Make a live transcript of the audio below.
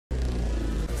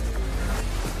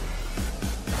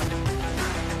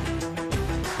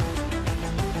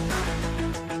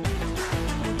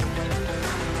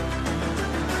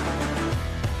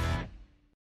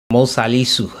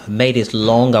Salisu made his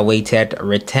long-awaited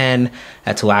return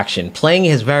to action, playing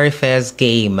his very first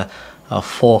game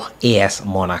for AS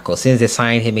Monaco. Since they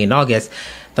signed him in August,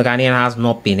 the Ghanaian has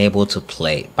not been able to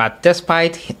play. But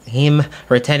despite him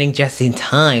returning just in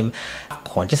time,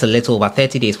 just a little over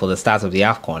 30 days for the start of the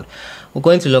Afcon, we're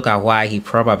going to look at why he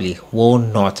probably will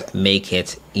not make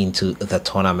it into the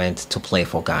tournament to play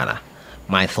for Ghana.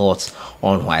 My thoughts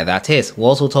on why that is. We'll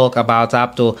also talk about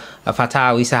Abdul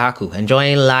Fattah Issahaku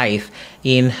enjoying life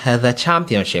in the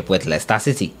championship with Leicester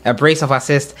City. A brace of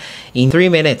assists in 3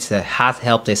 minutes has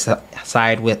helped his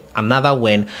side with another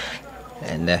win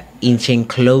and inching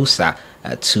closer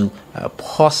to a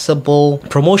possible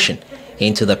promotion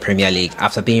into the Premier League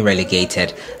after being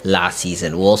relegated last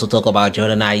season. We'll also talk about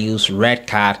Jordan Ayew's red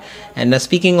card. And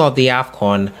speaking of the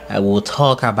Afcon, we'll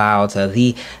talk about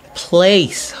the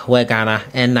place where Ghana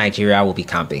and Nigeria will be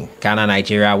camping. Ghana and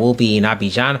Nigeria will be in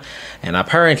Abidjan, and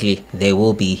apparently they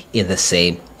will be in the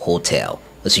same hotel.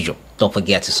 As usual, don't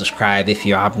forget to subscribe if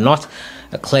you have not.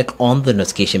 Click on the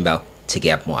notification bell to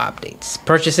get more updates.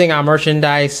 Purchasing our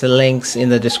merchandise, links in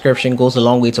the description, goes a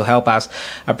long way to help us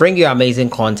bring you amazing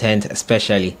content,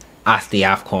 especially as the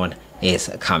Afcon is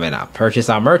coming up. Purchase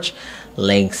our merch,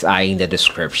 links are in the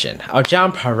description. I'll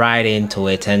jump right into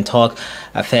it and talk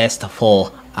first of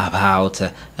all about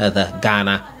the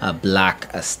Ghana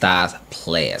Black Stars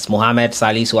players. Mohammed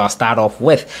Salisu, I'll start off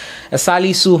with.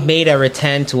 Salisu made a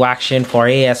return to action for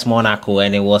AS Monaco,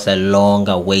 and it was a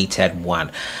long-awaited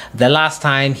one. The last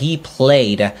time he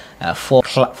played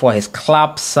for his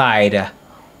club side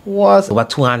was over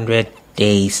 200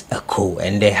 days ago,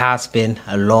 and there has been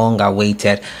a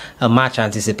long-awaited, much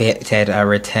anticipated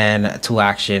return to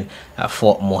action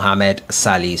for Mohammed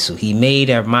Salisu. He made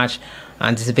a much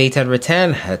anticipated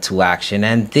return to action,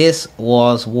 and this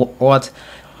was what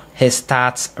his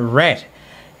stats read.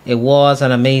 It was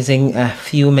an amazing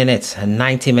few minutes,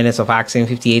 90 minutes of action,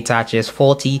 58 touches,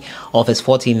 40 of his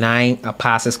 49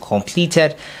 passes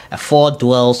completed, 4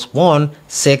 duels won,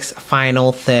 6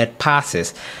 final third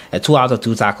passes, 2 out of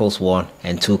 2 tackles won,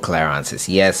 and 2 clearances.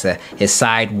 Yes, his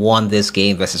side won this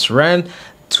game versus Rennes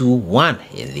 2-1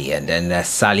 in the end, and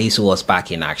Salisu was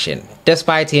back in action.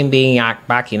 Despite him being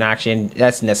back in action,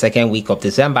 that's in the second week of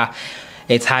December,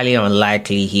 it's highly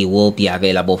unlikely he will be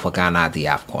available for Ghana at the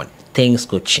Afcon. Things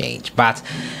could change, but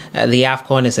the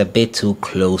Afcon is a bit too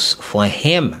close for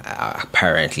him,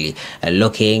 apparently.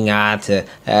 Looking at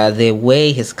the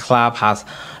way his club has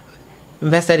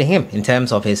invested in him in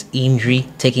terms of his injury,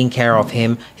 taking care of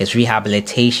him, his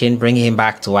rehabilitation, bringing him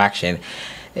back to action,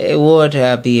 it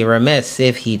would be remiss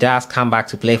if he does come back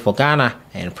to play for Ghana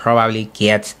and probably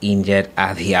gets injured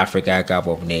at the Africa Cup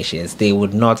of Nations. They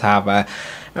would not have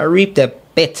reaped a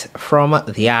bit from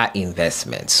their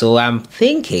investment. So I'm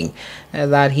thinking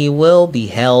that he will be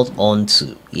held on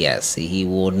to. Yes, he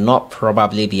will not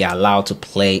probably be allowed to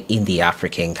play in the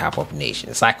African Cup of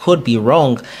Nations. I could be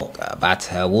wrong, but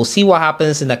we'll see what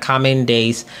happens in the coming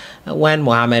days when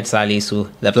Mohammed Salisu,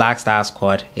 the Black Star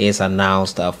squad, is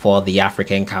announced for the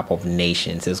African Cup of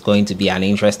Nations. It's going to be an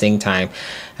interesting time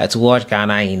to watch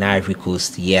Ghana in Ivory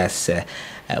Coast. Yes,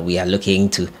 we are looking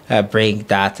to break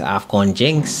that Afcon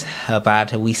jinx,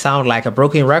 but we sound like a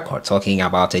broken record talking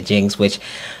about a jinx which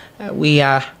we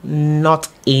are not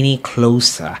any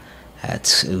closer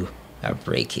to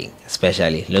breaking,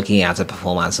 especially looking at the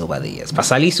performance over the years. But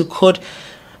Salisu could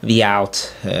be out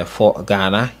for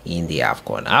Ghana in the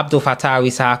Afcon. Abdul Fattah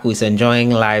Issahaku is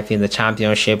enjoying life in the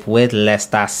championship with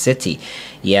Leicester City.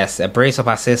 Yes, a brace of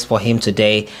assists for him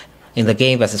today in the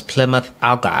game versus Plymouth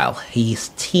Argyle. His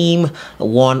team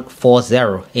won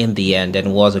 4-0 in the end,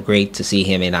 and was great to see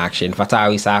him in action.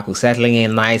 Fattah Issahaku settling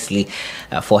in nicely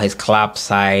for his club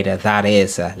side, that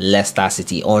is Leicester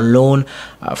City. On loan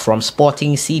from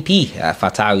Sporting CP,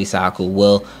 Fattah Issahaku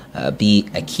will be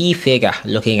a key figure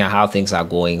looking at how things are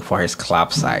going for his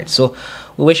club side. So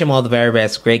we wish him all the very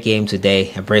best. Great game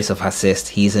today, a brace of assists.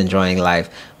 He's enjoying life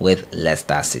with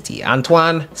Leicester City.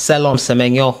 Antoine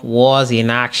Semenyo was in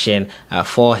action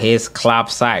for his club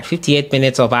side. 58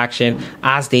 minutes of action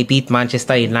as they beat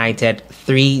Manchester United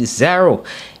 3-0.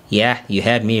 Yeah, you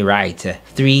heard me right.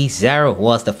 3-0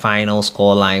 was the final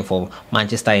scoreline for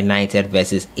Manchester United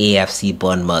versus AFC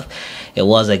Bournemouth. It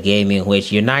was a game in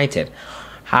which United,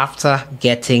 after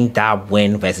getting that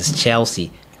win versus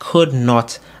Chelsea, could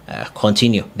not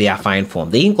continue their fine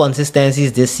form. The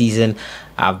inconsistencies this season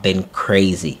have been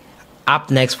crazy.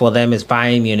 Up next for them is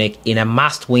Bayern Munich in a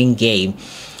must-win game,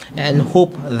 and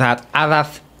hope that other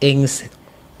things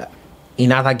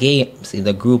in other games in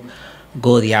the group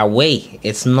go their way.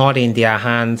 It's not in their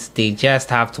hands. They just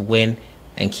have to win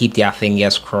and keep their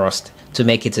fingers crossed to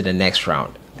make it to the next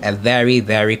round. a very,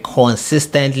 very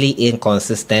consistently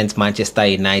inconsistent Manchester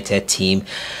United team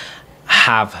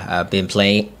have been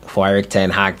playing for Erik ten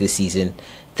Hag this season.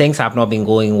 Things have not been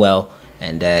going well,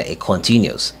 and it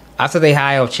continues. After the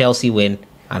high of Chelsea win,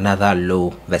 another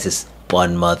low versus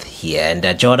Bournemouth here,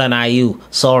 and Jordan Ayew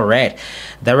saw red.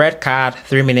 The red card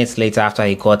 3 minutes later after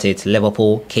he caught it,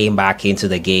 Liverpool came back into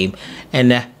the game,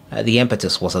 and the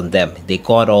impetus was on them. They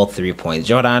got all 3 points.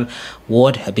 Jordan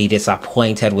would be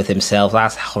disappointed with himself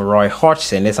as Roy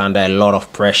Hodgson is under a lot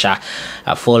of pressure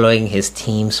following his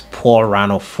team's poor run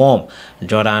of form.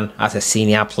 Jordan, as a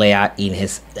senior player in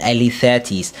his early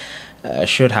 30s,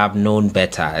 should have known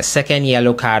better. A second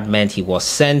yellow card meant he was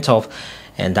sent off,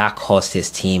 and that cost his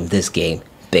team this game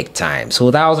big time.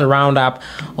 So that was a roundup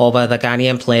of the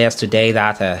Ghanaian players today.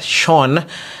 That SHONE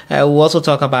will also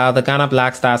talk about the Ghana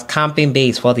Black Stars camping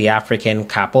base for the African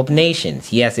Cup of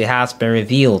Nations. Yes, it has been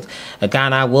revealed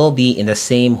Ghana will be in the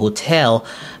same hotel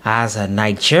as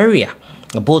Nigeria.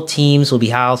 Both teams will be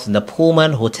housed in the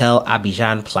Pullman Hotel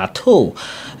Abidjan Plateau.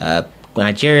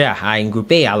 Nigeria are in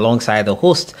Group A alongside the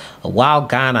host, while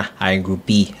Ghana are in Group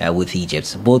B with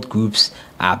Egypt. Both groups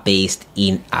are based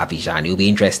in Abidjan. It'll be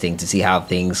interesting to see how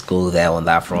things go there on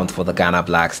that front for the Ghana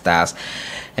Black Stars.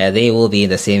 They will be in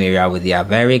the same area with their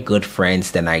very good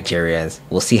friends, the Nigerians.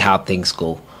 We'll see how things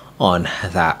go on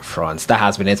that front. That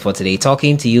has been it for today.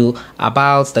 Talking to you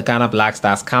about the Ghana Black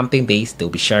Stars camping base. They'll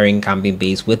be sharing camping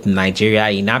base with Nigeria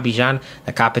in Abidjan,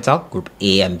 the capital. Group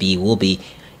A and B will be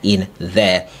in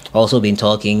there. Also been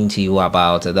talking to you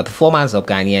about the performance of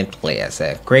Ghanaian players.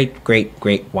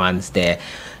 Great ones there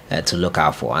to look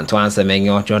out for. Antoine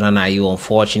Semenyo, Jordan Ayew,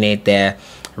 unfortunate there.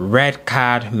 Red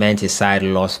card meant his side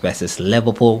lost versus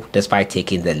Liverpool despite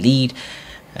taking the lead.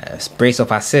 Brace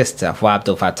of assists for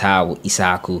Abdul Fattah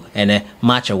Isaku, and a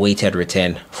much awaited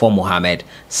return for Mohammed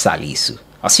Salisu.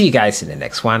 I'll see you guys in the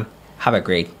next one. Have a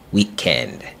great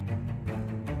weekend.